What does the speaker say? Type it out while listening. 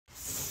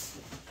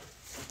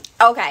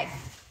Okay.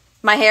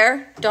 My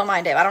hair, don't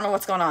mind it. I don't know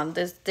what's going on.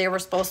 They were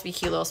supposed to be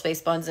cute little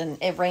space buns,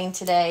 and it rained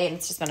today, and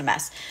it's just been a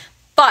mess.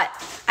 But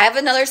I have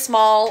another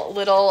small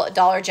little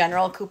Dollar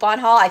General coupon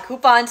haul. I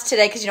couponed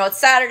today because, you know, it's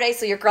Saturday,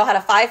 so your girl had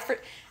a 5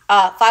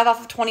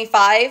 off of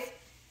 25.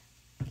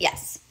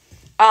 Yes.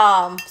 So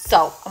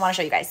I want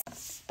to show you guys.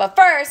 But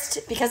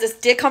first, because this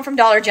did come from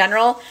Dollar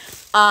General,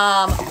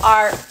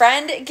 our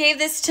friend gave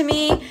this to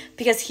me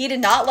because he did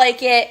not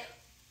like it.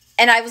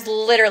 And I was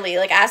literally,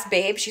 like, ask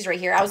Babe, she's right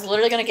here. I was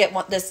literally going to get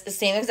the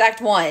same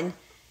exact one.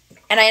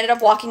 And I ended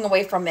up walking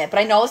away from it. But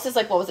I know this is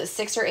like, what was it,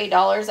 $6 or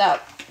 $8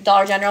 at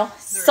Dollar General?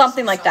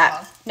 Something like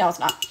that. No, it's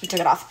not. He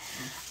took it off.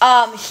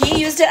 He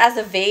used it as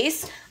a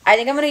vase. I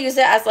think I'm going to use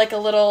it as like a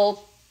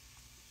little,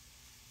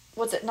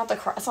 what's it? Not the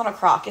crock. It's not a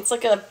crock. It's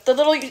like I'm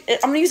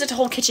going to use it to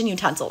hold kitchen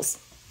utensils.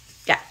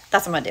 Yeah,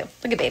 that's what I'm going to do.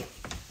 Look at Babe.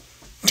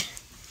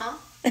 Huh?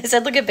 I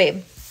said, look at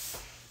Babe.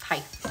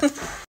 Hi.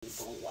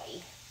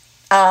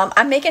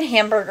 I'm making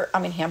hamburger.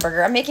 I'm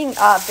making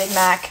Big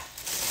Mac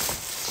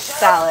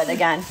salad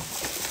again.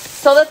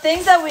 So the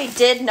things that we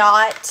did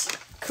not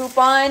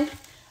coupon,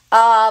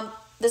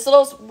 this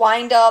little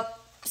wind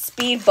up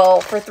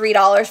speedboat for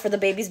 $3 for the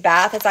baby's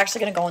bath. It's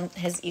actually going to go in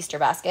his Easter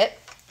basket.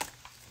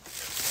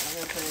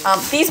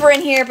 These were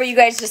in here, but you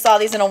guys just saw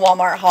these in a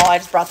Walmart haul. I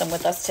just brought them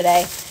with us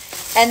today.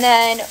 And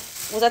then,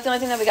 was that the only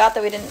thing that we got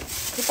that we didn't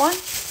coupon?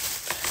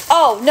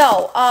 Oh,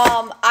 no.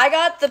 I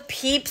got the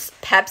Peeps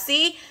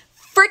Pepsi.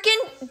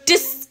 Freaking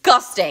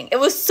disgusting. It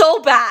was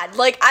so bad.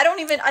 Like, I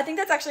think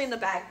that's actually in the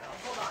bag,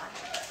 though. Hold on.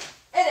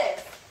 It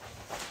is.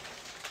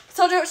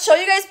 So to show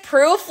you guys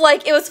proof,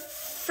 like, it was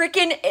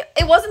freaking,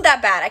 it wasn't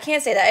that bad. I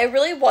can't say that. It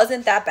really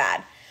wasn't that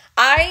bad.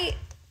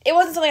 It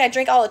wasn't something I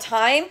drink all the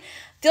time.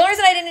 The only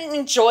reason I didn't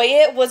enjoy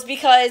it was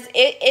because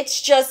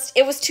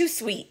it was too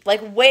sweet.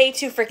 Like, way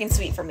too freaking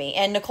sweet for me.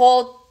 And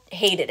Nicole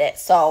hated it,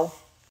 so.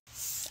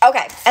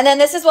 Okay, and then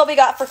this is what we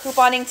got for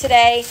couponing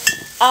today.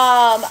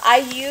 I'd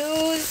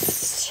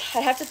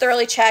have to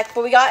thoroughly check,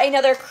 but we got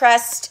another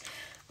Crest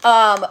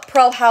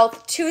Pro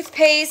Health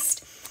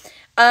toothpaste.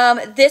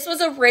 This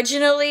was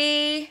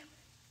originally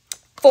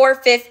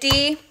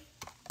 $4.50.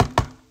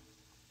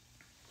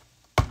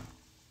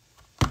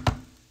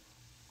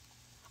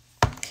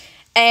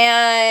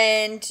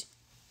 And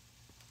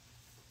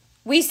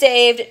we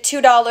saved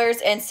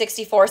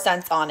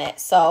 $2.64 on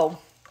it. So,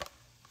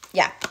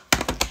 yeah.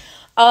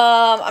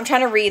 I'm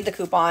trying to read the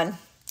coupon.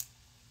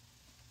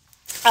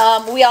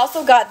 We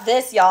also got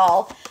this,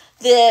 y'all.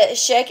 The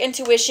Schick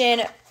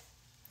Intuition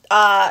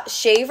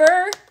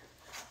shaver.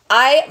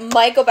 I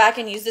might go back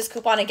and use this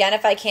coupon again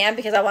if I can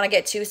because I want to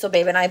get two so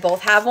Babe and I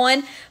both have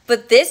one.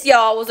 But this,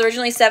 y'all, was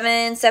originally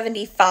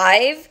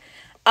 $7.75.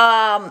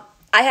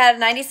 I had a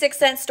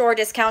 96-cent store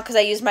discount because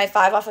I used my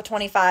 5 off of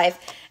 25.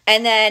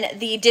 And then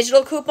the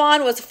digital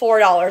coupon was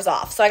 $4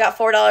 off. So I got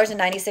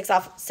 $4.96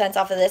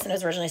 off of this, and it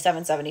was originally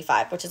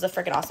 $7.75, which is a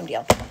freaking awesome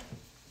deal.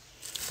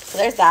 So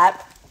there's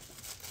that.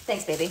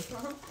 Thanks, baby.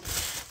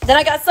 Then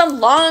I got some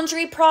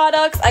laundry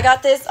products. I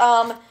got this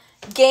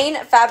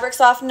Gain fabric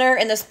softener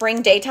in the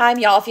spring daytime.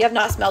 Y'all, if you have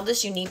not smelled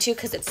this, you need to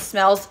because it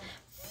smells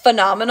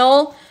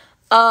phenomenal.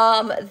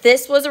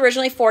 This was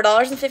originally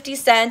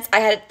 $4.50. I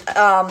had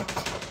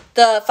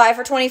the 5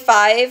 for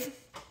 25,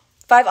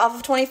 5 off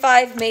of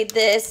 25, made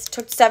this,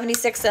 took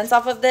 76 cents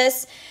off of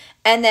this.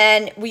 And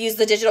then we used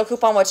the digital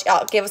coupon, which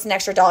gave us an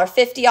extra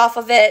 $1.50 off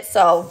of it.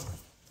 So,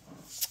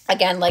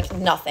 again, like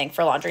nothing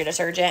for laundry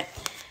detergent.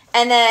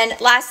 And then,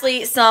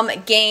 lastly, some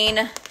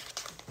Gain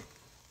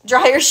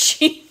dryer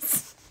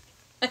sheets.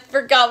 I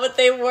forgot what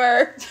they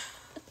were.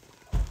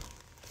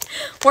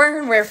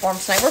 We're in rare form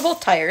tonight. We're both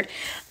tired.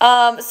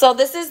 So,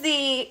 this is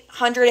the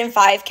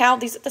 105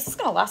 count. This is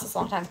going to last us a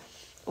long time.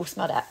 Oh,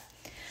 smell that.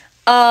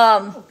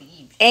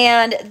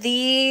 And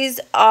these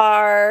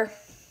are,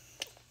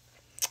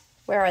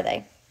 where are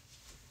they?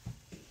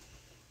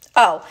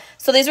 Oh,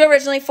 so these were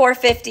originally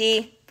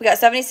 $4.50. We got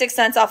 76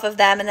 cents off of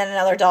them and then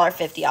another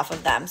 $1.50 off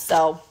of them.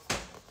 So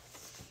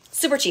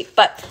super cheap.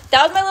 But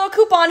that was my little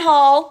coupon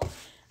haul.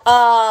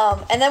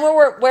 And then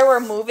where we're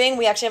moving,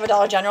 we actually have a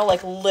Dollar General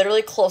like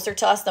literally closer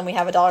to us than we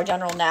have a Dollar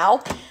General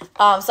now.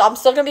 So I'm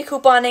still going to be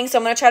couponing. So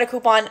I'm going to try to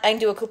coupon and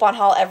do a coupon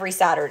haul every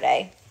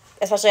Saturday,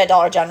 especially at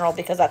Dollar General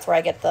because that's where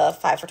I get the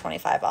 5 for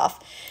 25 off.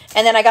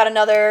 And then I got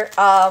another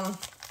 5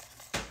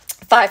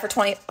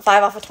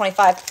 off of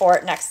 25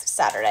 for next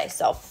Saturday.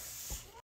 So